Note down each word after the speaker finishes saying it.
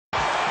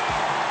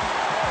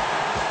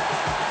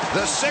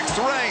the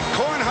 6th-ranked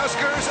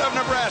Cornhuskers of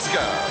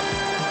Nebraska,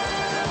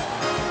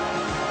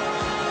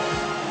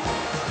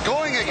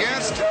 going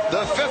against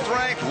the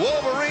 5th-ranked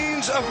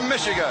Wolverines of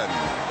Michigan.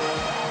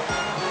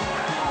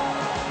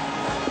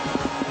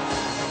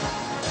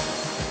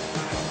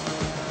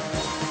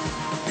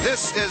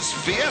 This is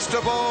Fiesta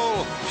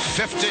Bowl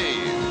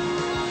 15.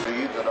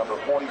 The number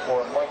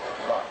 44 Mike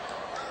Scott.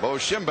 Bo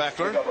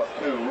Schimbackler. Number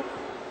 2,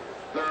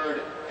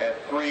 3rd and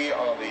 3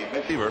 on the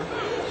Michigan.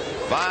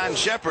 Von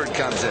Shepard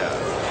comes in.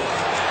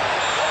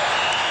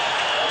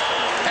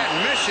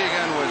 And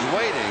Michigan was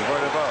waiting for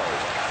the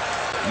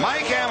vote.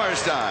 Mike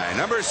Hammerstein,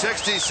 number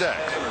 66.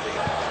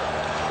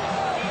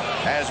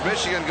 As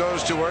Michigan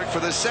goes to work for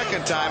the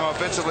 2nd time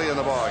offensively in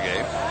the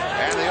ballgame.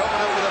 And they open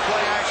up with a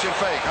play-action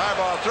fake.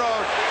 Harbaugh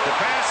throws. The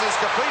pass is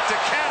complete to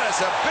Caddis.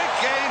 A big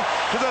gain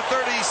to the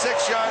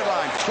 36-yard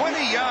line.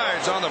 20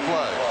 yards on the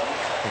play.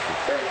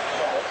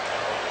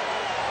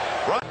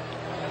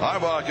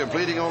 Harbaugh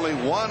completing only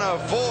 1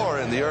 of 4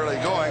 in the early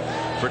going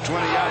for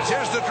 20 yards.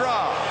 Here's the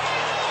draw.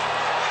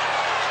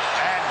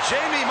 And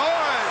Jamie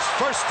Morris,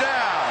 first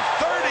down,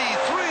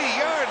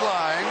 33-yard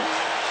line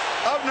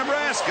of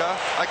Nebraska,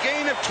 a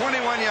gain of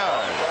 21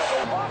 yards.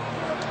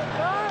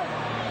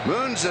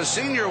 Moon's a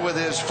senior with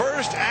his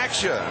first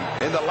action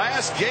in the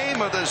last game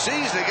of the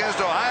season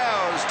against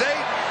Ohio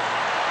State.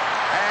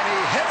 And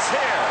he hits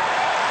here.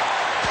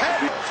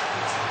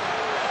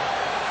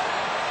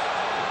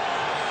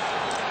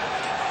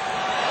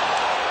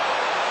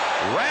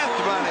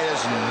 Rathman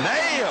is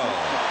nailed.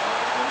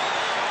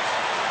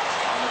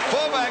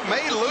 Fullback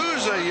may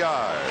lose a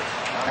yard.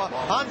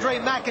 Andre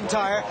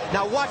McIntyre,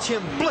 now watch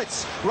him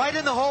blitz right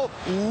in the hole.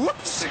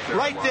 Whoops,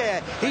 right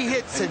there. He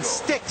hits and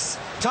sticks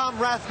Tom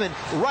Rathman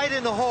right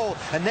in the hole,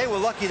 and they were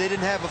lucky they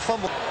didn't have a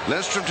fumble.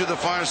 Lindstrom to the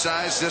far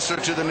side,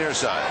 Sisler to the near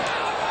side.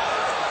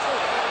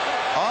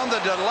 On the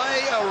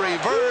delay, a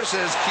reverse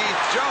as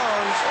Keith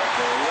Jones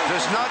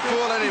does not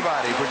fool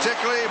anybody,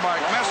 particularly Mark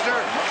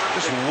Messner,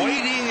 just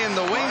waiting in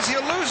the wings.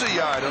 He'll lose a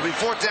yard. It'll be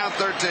 4th down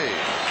 13.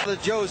 The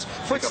Joe's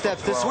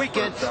footsteps this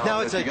weekend.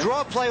 Now it's a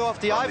draw play off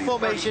the I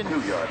formation.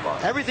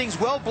 Everything's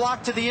well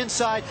blocked to the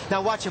inside.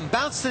 Now watch him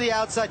bounce to the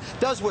outside.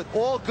 Does what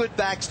all good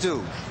backs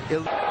do.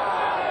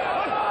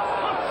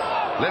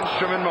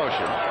 Lindstrom in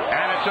motion,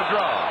 and it's a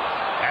draw.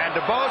 And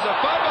DeBoe's a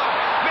fumble.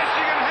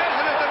 Michigan has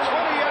it at the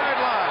 20-yard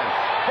line.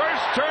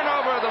 First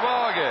turnover of the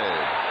ball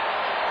game.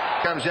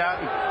 Comes out,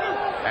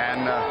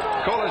 and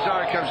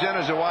Colazar comes in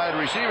as a wide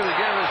receiver. The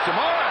game is to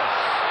Morris.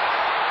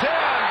 10,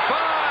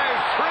 5,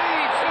 3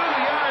 to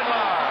the yard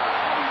line.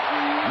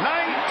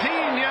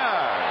 19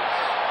 yards.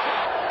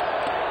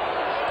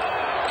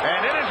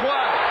 And it is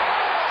wide.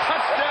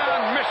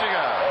 Touchdown,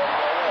 Michigan.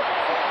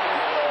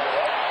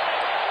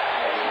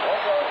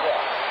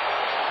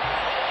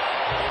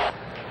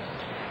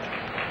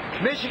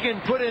 Michigan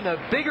put in a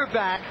bigger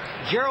back,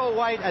 Gerald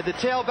White at the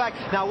tailback.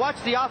 Now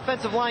watch the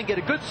offensive line get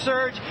a good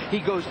surge. He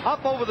goes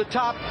up over the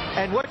top,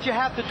 and what you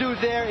have to do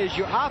there is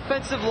your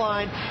offensive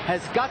line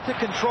has got to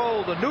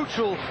control the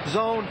neutral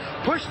zone,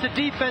 push the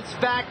defense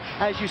back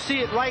as you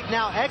see it right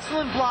now.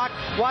 Excellent block.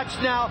 Watch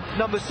now,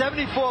 number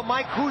 74,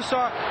 Mike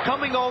Husar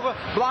coming over,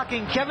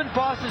 blocking Kevin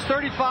Parsons,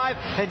 35,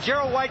 and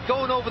Gerald White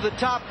going over the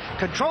top.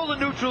 Control the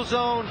neutral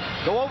zone,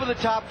 go over the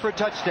top for a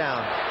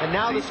touchdown. And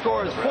now the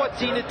score is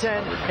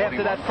 14-10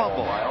 after that fumble.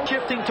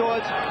 Shifting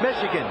towards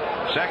Michigan.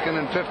 2nd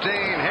and 15.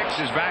 Hicks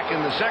is back in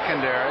the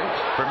secondary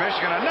for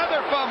Michigan. Another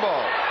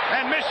fumble,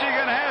 and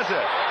Michigan has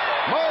it.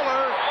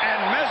 Moeller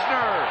and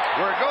Messner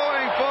were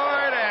going for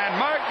it, and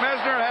Mark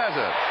Messner has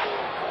it.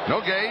 No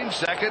gain.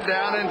 2nd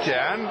down and 10.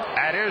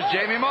 And here's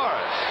Jamie Morris.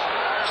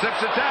 Slips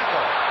a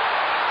tackle.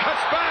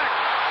 Cuts back.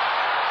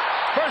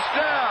 First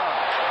down.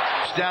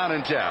 Down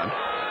and 10.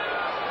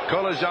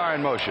 Colazar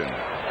in motion.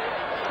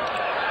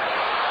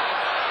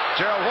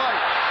 Gerald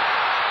White.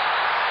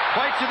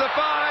 White to the 5.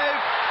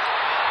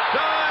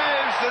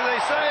 Dives, as they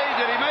say.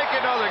 Did he make it?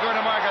 No, they're going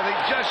to mark, I think,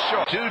 just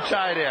short. 2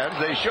 tight ends.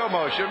 They show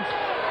motion.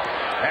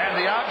 And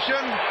the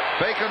option.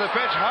 Fake on the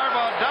pitch.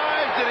 Harbaugh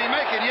dives. Did he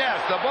make it? Yes.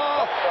 The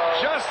ball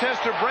just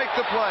has to break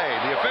the play.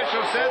 The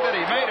official said that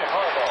he made it.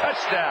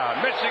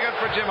 Touchdown. Michigan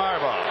for Jim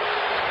Harbaugh.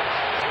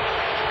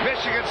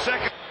 Michigan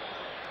 2nd.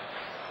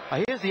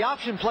 Here's the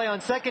option play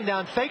on 2nd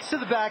down. Fakes to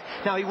the back.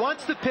 Now he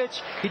wants to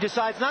pitch. He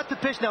decides not to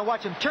pitch. Now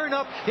watch him turn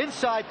up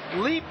inside,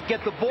 leap,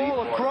 get the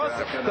ball across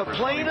the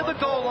plane of the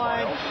goal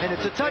line, and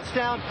it's a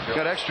touchdown.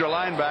 Got extra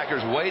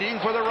linebackers waiting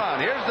for the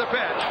run. Here's the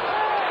pitch.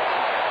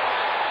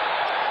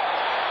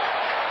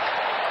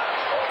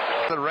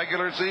 The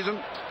regular season.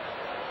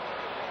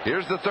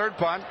 Here's the 3rd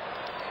punt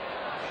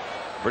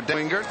for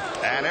Wingert.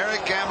 And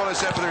Eric Campbell is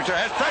set for the return.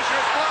 Has pressure.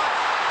 It's blocked.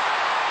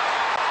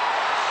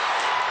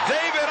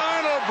 David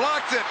Arnold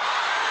blocked it.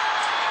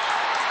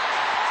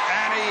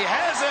 And he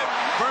has it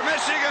for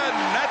Michigan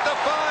at the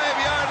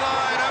 5-yard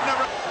line of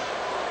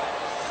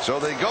Nebraska.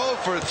 So they go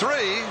for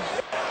 3.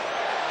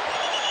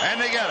 And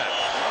they get it.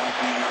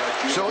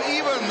 So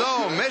even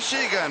though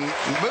Michigan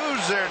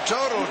moves their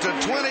total to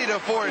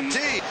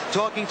 20-14,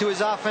 talking to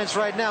his offense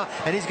right now,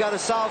 and he's got to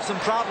solve some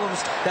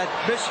problems that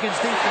Michigan's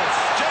defense.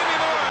 Jamie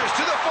Morris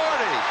to the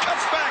 40,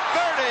 cuts back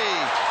 30,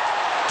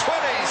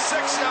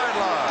 26-yard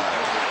line.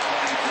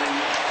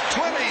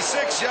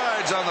 26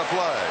 yards on the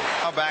play.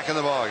 Now back in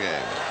the ball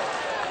game.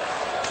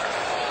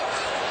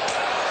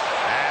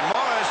 And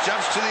Morris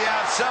jumps to the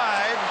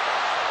outside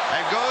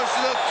and goes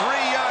to the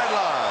 3-yard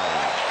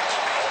line.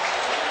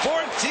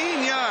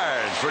 14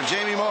 yards for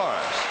Jamie Morris.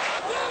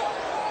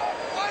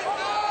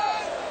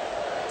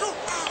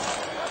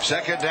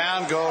 Second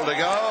down, goal to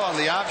go on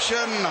the option.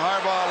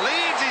 Harbaugh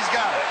leads. He's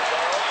got it.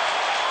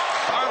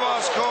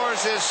 Harbaugh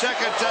scores his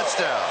second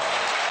touchdown.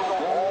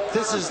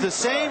 This is the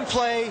same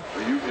play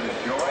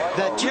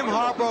that Jim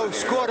Harbaugh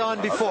scored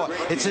on before.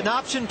 It's an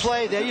option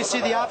play. There you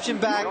see the option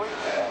back,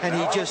 and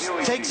he just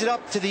takes it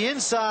up to the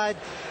inside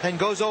and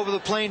goes over the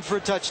plane for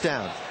a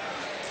touchdown.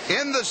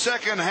 In the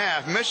second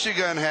half,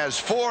 Michigan has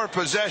 4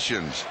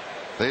 possessions.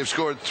 They've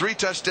scored 3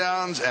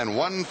 touchdowns and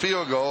 1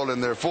 field goal in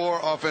their 4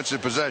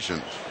 offensive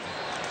possessions.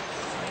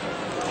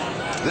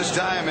 This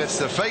time it's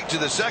the fake to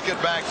the second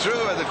back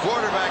through, and the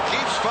quarterback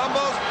keeps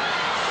fumbles.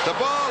 The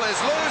ball is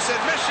loose,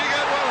 and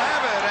Michigan will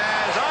have it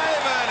as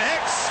Ivan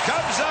Hicks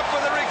comes up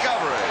with a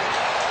recovery.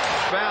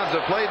 Bounds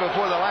a play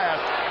before the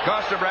last.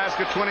 Cost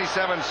Nebraska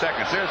 27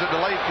 seconds. There's a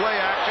delayed play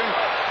action.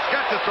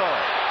 Got to throw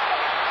it.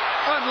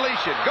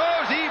 Unleash it.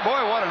 Goes he.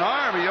 Boy, what an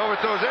arm. He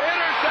overthrows it.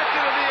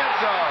 Intercepted in the end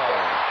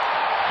zone.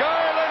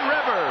 Garland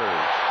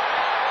Rivers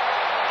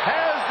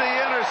has the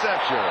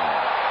interception.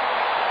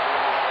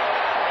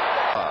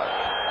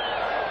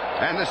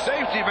 And the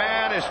safety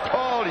man is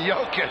Paul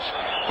Jokic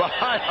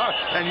behind,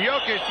 and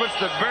Jokic puts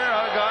the bear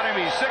hug on him.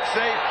 He's 6'8",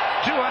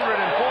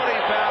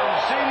 240-pound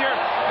senior,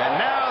 and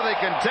now they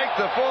can take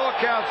the full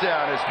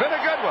countdown. It's been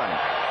a good one.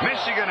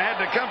 Michigan had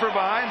to come from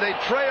behind. They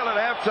trail at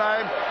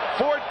halftime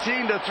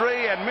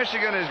 14-3, and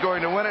Michigan is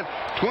going to win it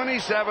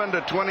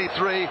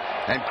 27-23,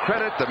 and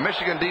credit the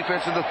Michigan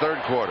defense in the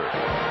third quarter.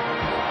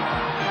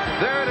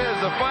 There it is,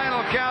 the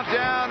final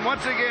countdown.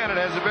 Once again, it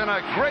has been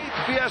a great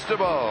Fiesta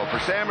Bowl. For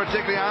Sam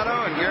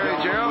Ratigliano and Gary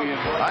Gerald,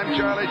 I'm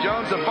Charlie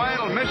Jones. The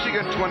final,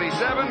 Michigan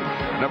 27,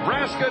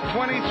 Nebraska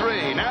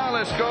 23. Now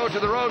let's go to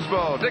the Rose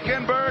Bowl. Dick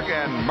Enberg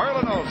and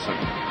Merlin Olsen.